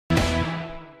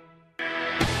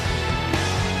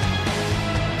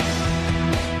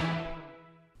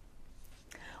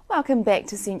Welcome back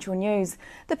to Central News.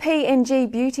 The P&G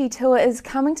Beauty Tour is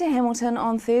coming to Hamilton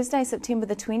on Thursday, September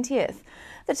the 20th.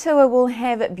 The tour will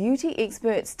have beauty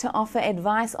experts to offer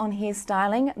advice on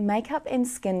hairstyling, makeup and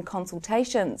skin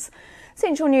consultations.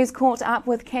 Central News caught up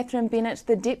with Bennett,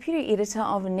 the deputy editor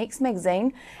of Next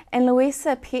magazine, and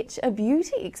Luisa Petch, a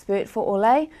beauty expert for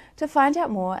Olay, to find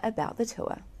out more about the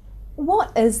tour.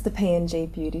 What is the P&G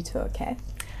Beauty Tour,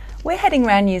 Kath? We're heading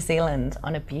around New Zealand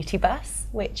on a beauty bus,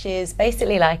 which is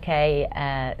basically like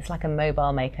it's like a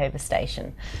mobile makeover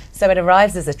station. So it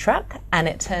arrives as a truck and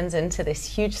it turns into this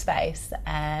huge space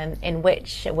in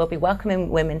which we'll be welcoming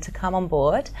women to come on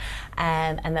board,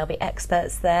 and there'll be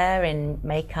experts there in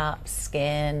makeup,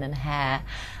 skin and hair,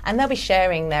 and they'll be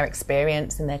sharing their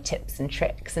experience and their tips and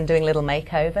tricks and doing little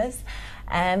makeovers.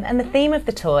 And the theme of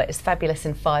the tour is fabulous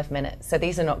in 5 minutes. So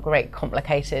these are not great,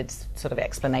 complicated sort of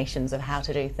explanations of how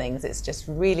to do things. It's just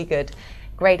really good,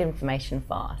 great information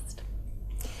fast.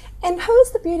 And who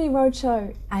is the Beauty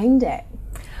Roadshow aimed at?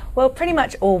 Well, pretty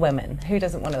much all women. Who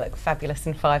doesn't want to look fabulous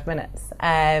in 5 minutes?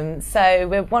 So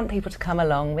we want people to come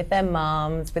along with their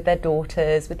mums, with their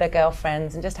daughters, with their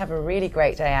girlfriends, and just have a really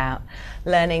great day out,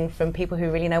 learning from people who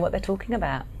really know what they're talking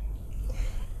about.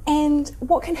 And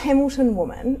what can Hamilton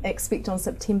women expect on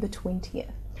September 20th?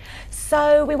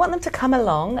 So we want them to come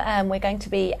along. We're going to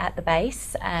be at the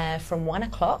base from 1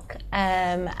 o'clock,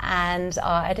 and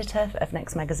our editor of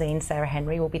Next magazine, Sarah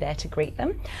Henry, will be there to greet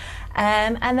them.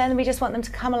 And then we just want them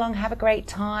to come along, have a great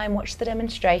time, watch the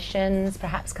demonstrations,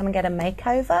 perhaps come and get a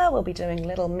makeover. We'll be doing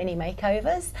little mini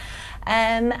makeovers.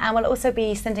 And we'll also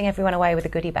be sending everyone away with a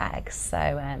goodie bag,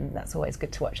 so that's always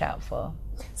good to watch out for.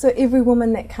 So every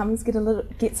woman that comes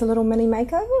gets a little mini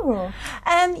makeover, or?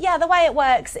 Yeah, the way it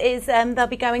works is they'll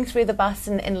be going through the bus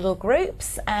in little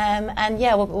groups, and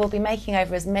yeah, we'll be making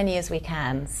over as many as we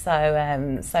can. So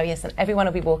yes, and everyone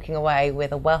will be walking away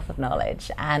with a wealth of knowledge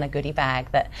and a goodie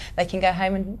bag that they can go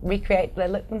home and recreate their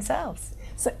look themselves.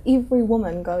 So every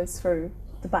woman goes through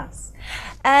the bus?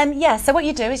 Yeah, so what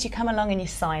you do is you come along and you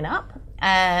sign up,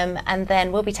 and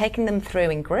then we'll be taking them through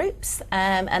in groups,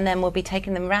 and then we'll be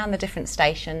taking them around the different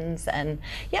stations, and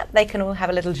yeah, they can all have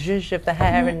a little zhuzh of the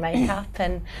hair and makeup,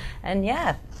 and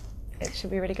yeah, it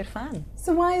should be really good fun.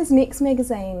 So why is Next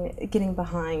magazine getting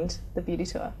behind the beauty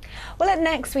tour? Well, at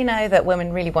Next we know that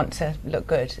women really want to look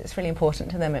good. It's really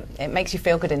important to them. It makes you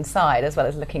feel good inside as well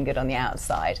as looking good on the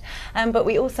outside. But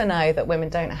we also know that women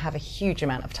don't have a huge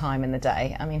amount of time in the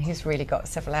day. I mean, who's really got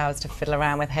several hours to fiddle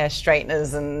around with hair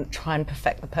straighteners and try and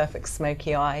perfect the perfect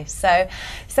smoky eye? So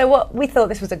what we thought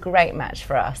this was a great match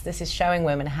for us. This is showing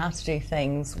women how to do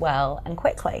things well and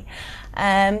quickly.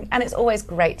 And it's always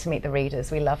great to meet the readers.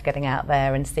 We love getting out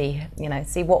there and see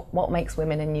what makes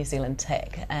women in New Zealand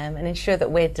tick, and ensure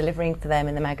that we're delivering for them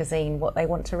in the magazine what they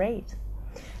want to read.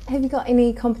 Have you got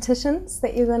any competitions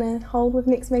that you're going to hold with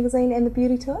Next magazine and the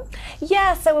beauty tour?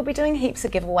 Yeah, so we'll be doing heaps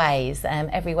of giveaways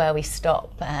everywhere we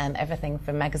stop, everything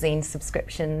from magazine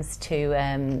subscriptions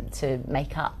to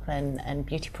makeup and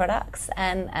beauty products,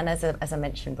 and as I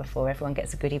mentioned before, everyone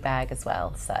gets a goodie bag as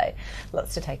well, so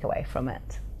lots to take away from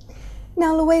it.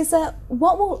 Now, Louisa,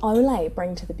 what will Olay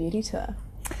bring to the beauty tour?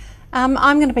 I'm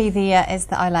going to be there as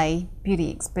the Olay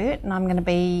beauty expert, and I'm going to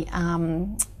be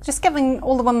just giving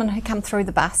all the women who come through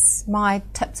the bus my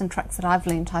tips and tricks that I've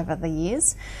learnt over the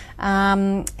years,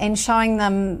 and showing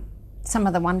them some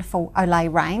of the wonderful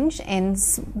Olay range, and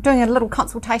doing a little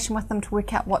consultation with them to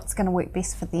work out what's going to work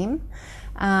best for them,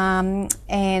 and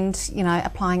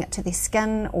applying it to their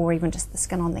skin, or even just the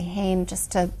skin on their hand,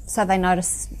 just so they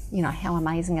notice how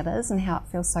amazing it is and how it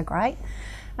feels so great.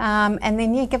 And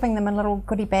then giving them a little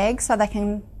goodie bag so they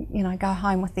can go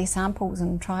home with their samples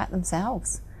and try it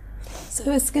themselves.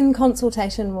 So a skin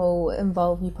consultation will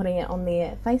involve you putting it on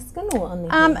their face skin or on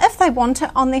their hair? If they want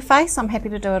it on their face, I'm happy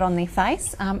to do it on their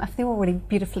face. If they're already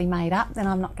beautifully made up, then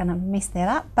I'm not going to mess that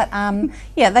up. But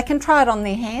yeah, they can try it on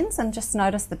their hands and just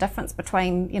notice the difference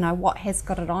between what has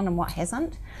got it on and what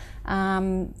hasn't.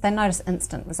 They notice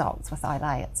instant results with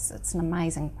Olay. It's an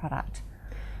amazing product.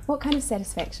 What kind of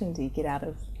satisfaction do you get out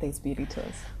of these beauty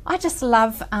tours? I just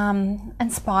love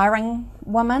inspiring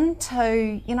women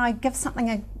to, give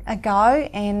something a go,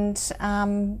 and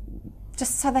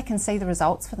just so they can see the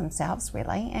results for themselves,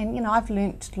 really. And, I've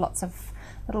learnt lots of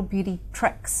little beauty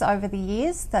tricks over the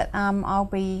years that I'll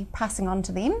be passing on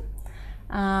to them,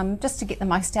 just to get the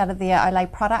most out of their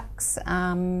Olay products,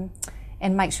 and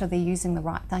make sure they're using the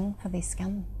right thing for their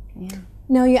skin. Yeah.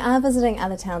 Now, you are visiting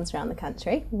other towns around the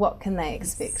country. What can they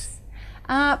expect?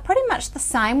 Pretty much the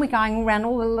same. We're going around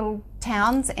all the little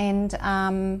towns and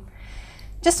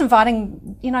just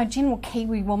inviting, you know, general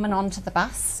Kiwi women onto the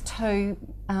bus to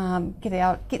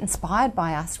get inspired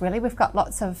by us. Really, we've got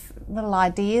lots of little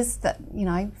ideas that, you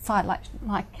know,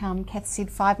 like Kath said,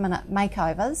 5-minute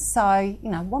makeovers. So, you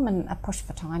know, women are pushed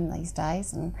for time these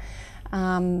days, and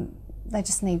they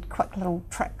just need quick little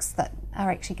tricks that are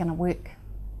actually going to work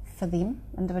for them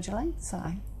individually.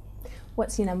 So,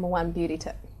 what's your number one beauty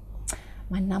tip?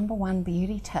 My number one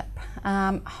beauty tip: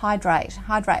 hydrate.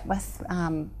 Hydrate with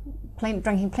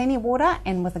drinking plenty of water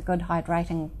and with a good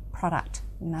hydrating product.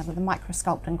 You know, the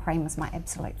microsculpting cream is my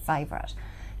absolute favourite,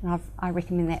 and I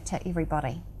recommend that to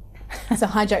everybody. So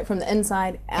hydrate from the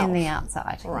inside out. And the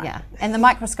outside, right. Yeah. And the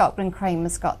microsculpting cream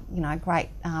has got, you know, great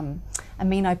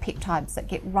amino peptides that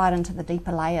get right into the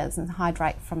deeper layers and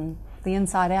hydrate from the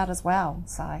inside out as well.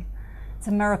 So it's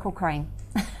a miracle cream.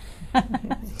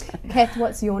 Kath,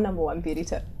 what's your number one beauty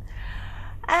tip?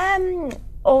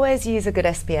 Always use a good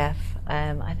SPF.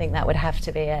 I think that would have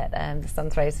to be it. The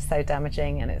sun rays are so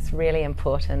damaging, and it's really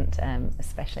important,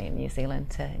 especially in New Zealand,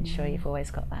 to ensure you've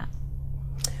always got that.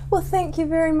 Well, thank you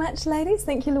very much, ladies.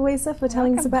 Thank you, Louisa, for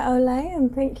telling us about Olay,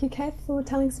 and thank you, Kath, for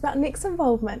telling us about Next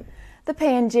involvement. The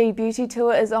P&G Beauty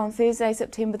Tour is on Thursday,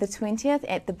 September the 20th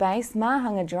at the base,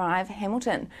 Mahanga Drive,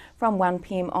 Hamilton, from 1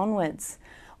 p.m. onwards.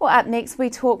 Well, up next we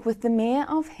talk with the Mayor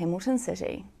of Hamilton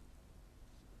City.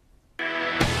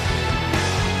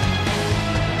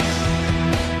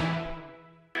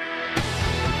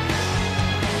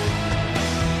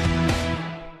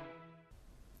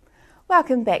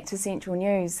 Welcome back to Central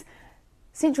News.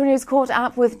 Central News caught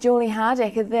up with Julie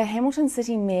Hardaker, the Hamilton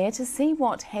City Mayor, to see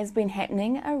what has been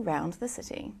happening around the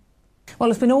city. Well,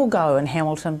 it's been all go in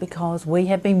Hamilton because we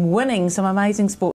have been winning some amazing sport